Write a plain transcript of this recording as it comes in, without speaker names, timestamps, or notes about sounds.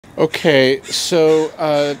Okay,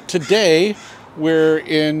 so today we're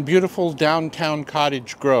in beautiful downtown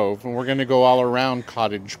Cottage Grove, and we're going to go all around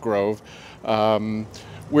Cottage Grove. Um,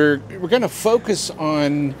 we're going to focus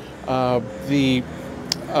on the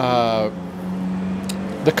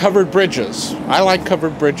the covered bridges. I like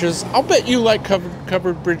covered bridges. I'll bet you like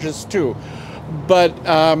covered bridges too. But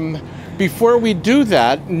before we do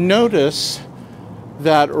that, notice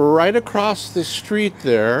that right across the street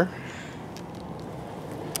there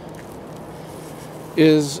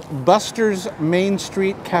is Buster's Main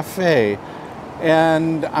Street Cafe.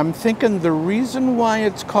 And I'm thinking the reason why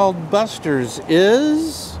it's called Buster's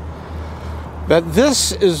is that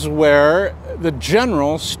this is where The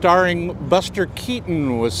General starring Buster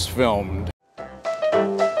Keaton was filmed.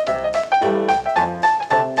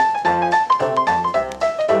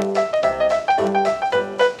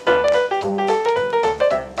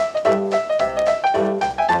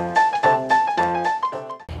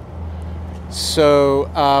 So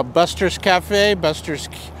Buster's Cafe,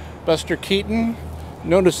 Buster Keaton.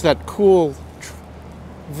 Notice that cool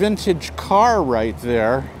vintage car right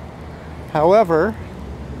there. However,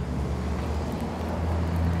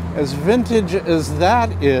 as vintage as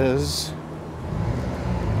that is,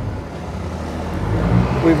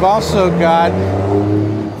 we've also got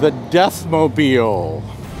the Deathmobile.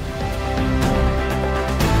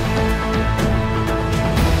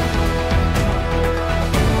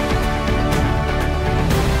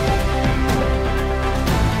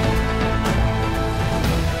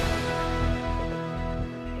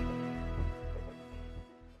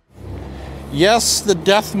 Yes, the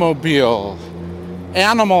Deathmobile,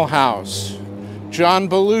 Animal House, John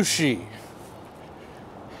Belushi,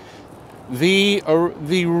 the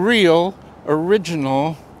real,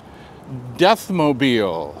 original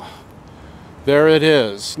Deathmobile. There it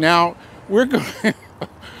is. Now,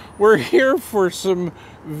 we're here for some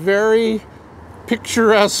very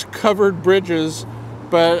picturesque covered bridges,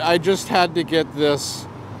 but I just had to get this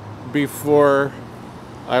before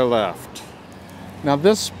I left. Now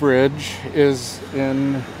this bridge is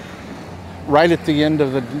right at the end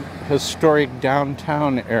of the historic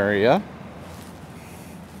downtown area.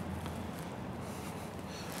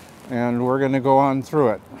 And we're going to go on through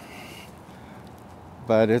it.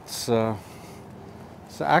 But it's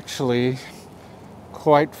actually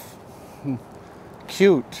quite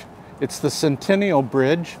cute. It's the Centennial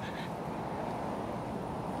Bridge.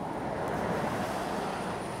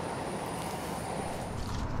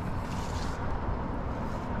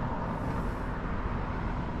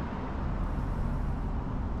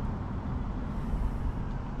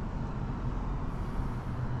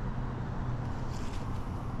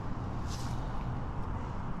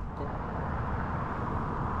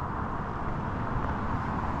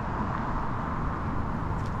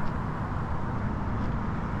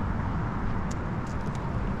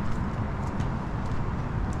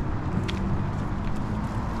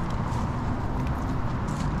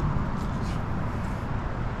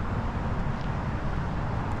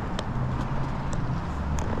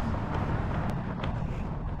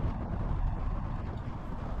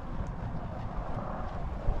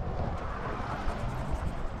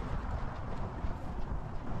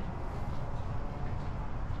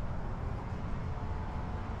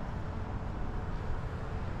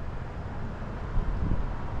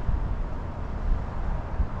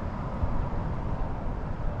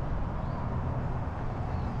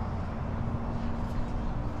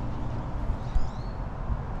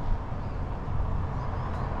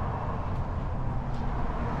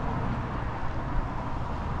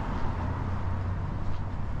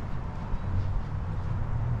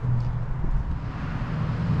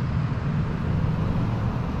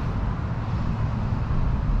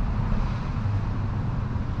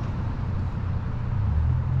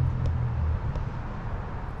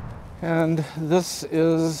 And this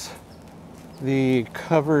is the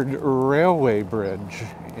covered railway bridge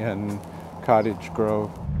in Cottage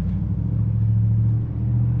Grove.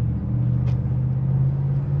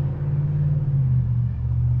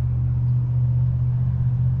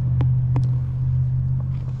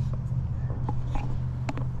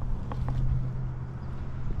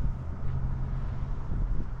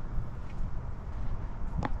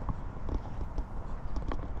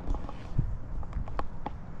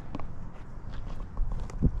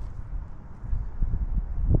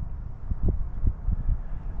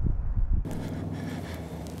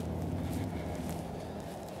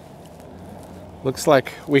 Looks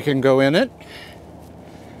like we can go in it.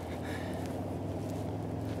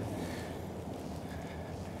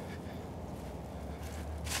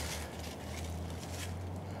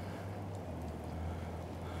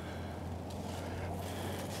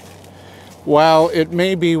 While it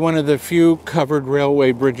may be one of the few covered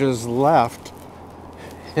railway bridges left,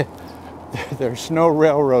 there's no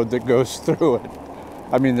railroad that goes through it.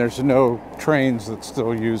 I mean, there's no trains that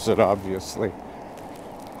still use it, obviously.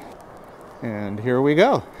 And here we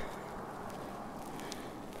go.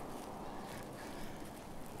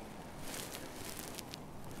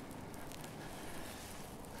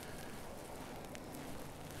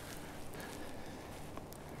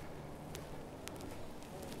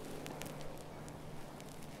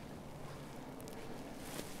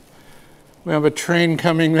 We have a train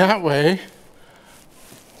coming that way. It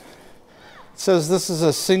says this is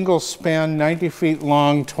a single span, 90 feet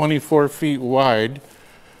long, 24 feet wide.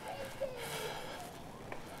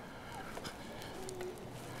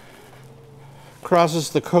 Crosses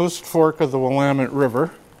the coast fork of the Willamette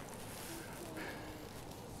River.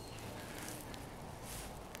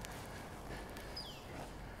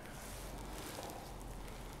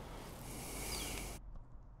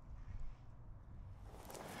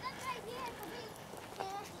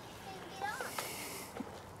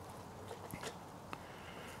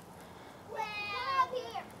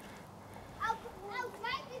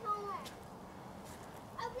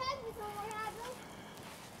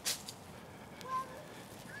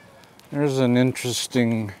 There's an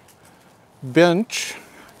interesting bench.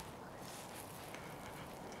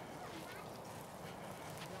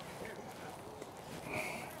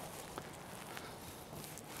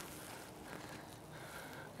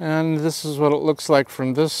 And this is what it looks like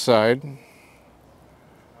from this side.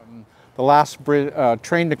 The last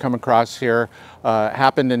train to come across here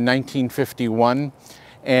happened in 1951.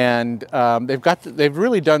 And they've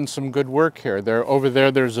really done some good work here. Over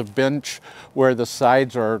there, there's a bench where the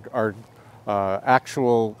sides are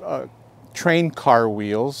actual train car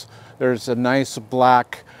wheels. There's a nice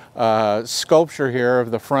black sculpture here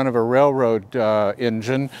of the front of a railroad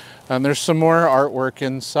engine, and there's some more artwork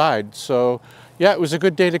inside. So, yeah, it was a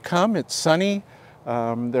good day to come. It's sunny.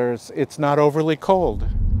 It's not overly cold.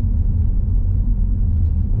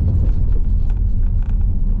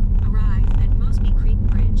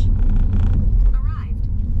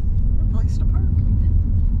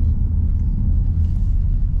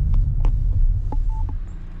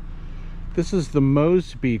 This is the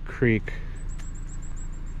Mosby Creek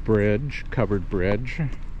Bridge, covered bridge.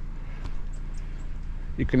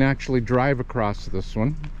 You can actually drive across this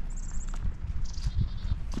one.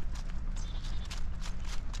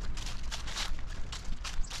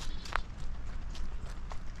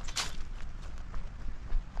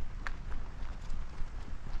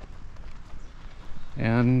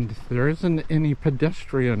 And there isn't any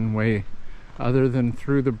pedestrian way other than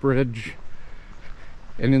through the bridge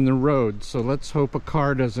and in the road, so let's hope a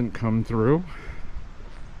car doesn't come through.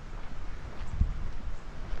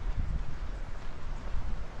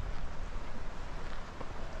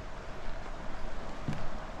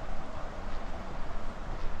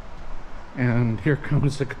 And here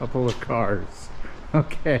comes a couple of cars.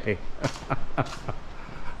 Okay.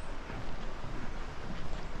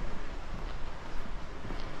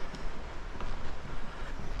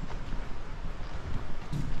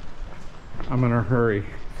 I'm in a hurry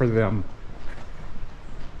for them.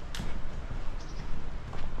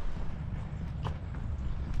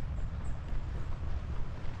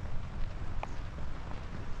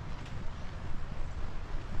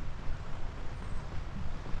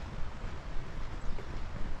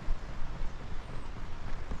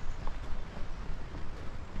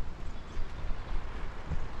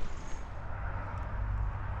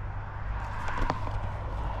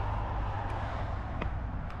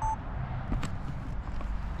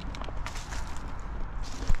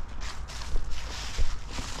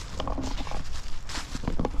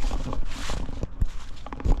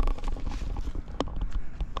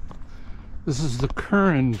 This is the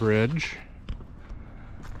Curran Bridge,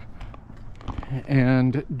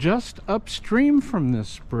 and just upstream from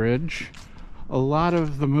this bridge, a lot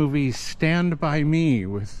of the movie Stand By Me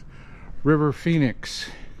with River Phoenix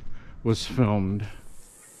was filmed.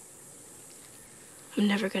 I'm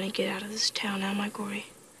never gonna get out of this town, am I, Gory?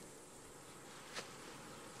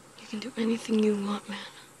 You can do anything you want, man.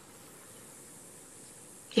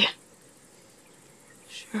 Yeah.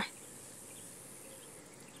 Sure.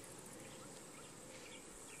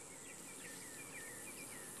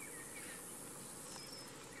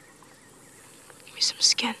 Give me some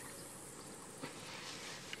skin.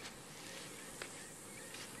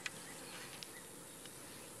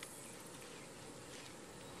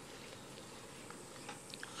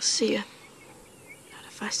 I'll see you. Not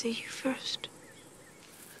if I see you first.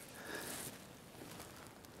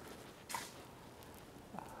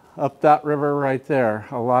 up that river right there.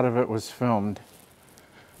 A lot of it was filmed.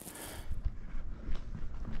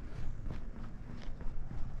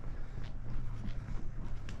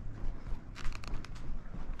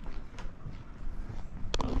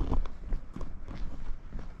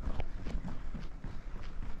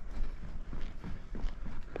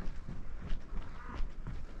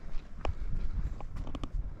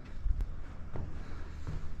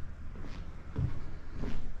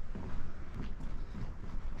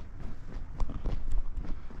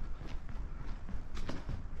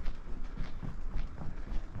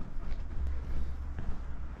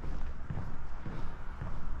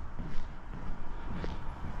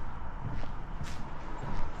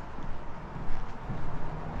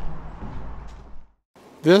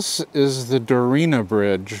 This is the Dorina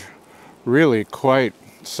Bridge, really quite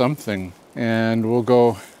something. And we'll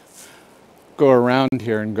go around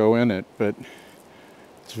here and go in it, but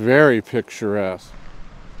it's very picturesque.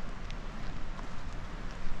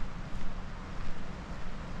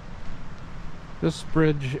 This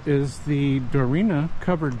bridge is the Dorina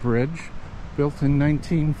Covered Bridge, built in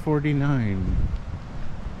 1949.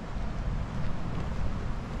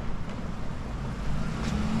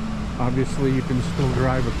 Obviously, you can still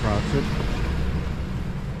drive across it.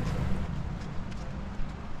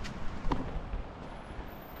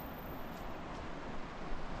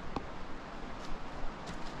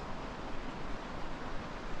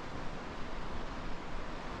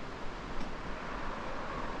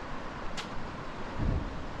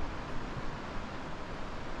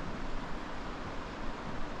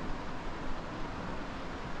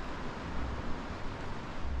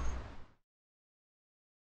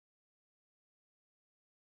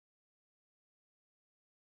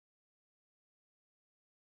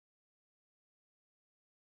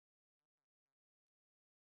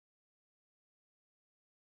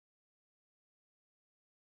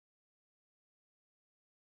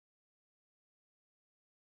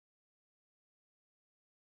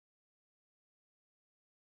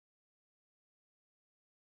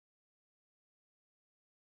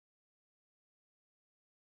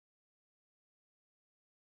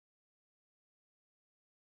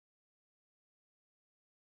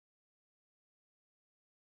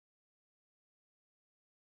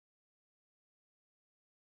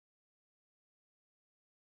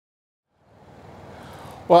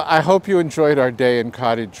 Well, I hope you enjoyed our day in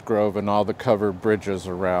Cottage Grove and all the covered bridges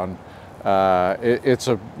around. It's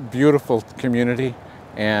a beautiful community,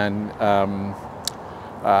 and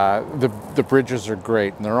the bridges are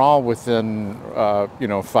great, and they're all within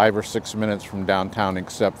 5 or 6 minutes from downtown,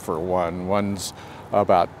 except for one. One's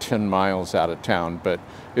about 10 miles out of town, but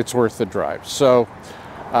it's worth the drive. So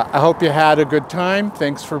I hope you had a good time.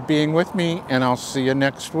 Thanks for being with me, and I'll see you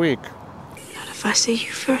next week. Not if I see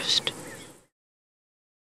you first.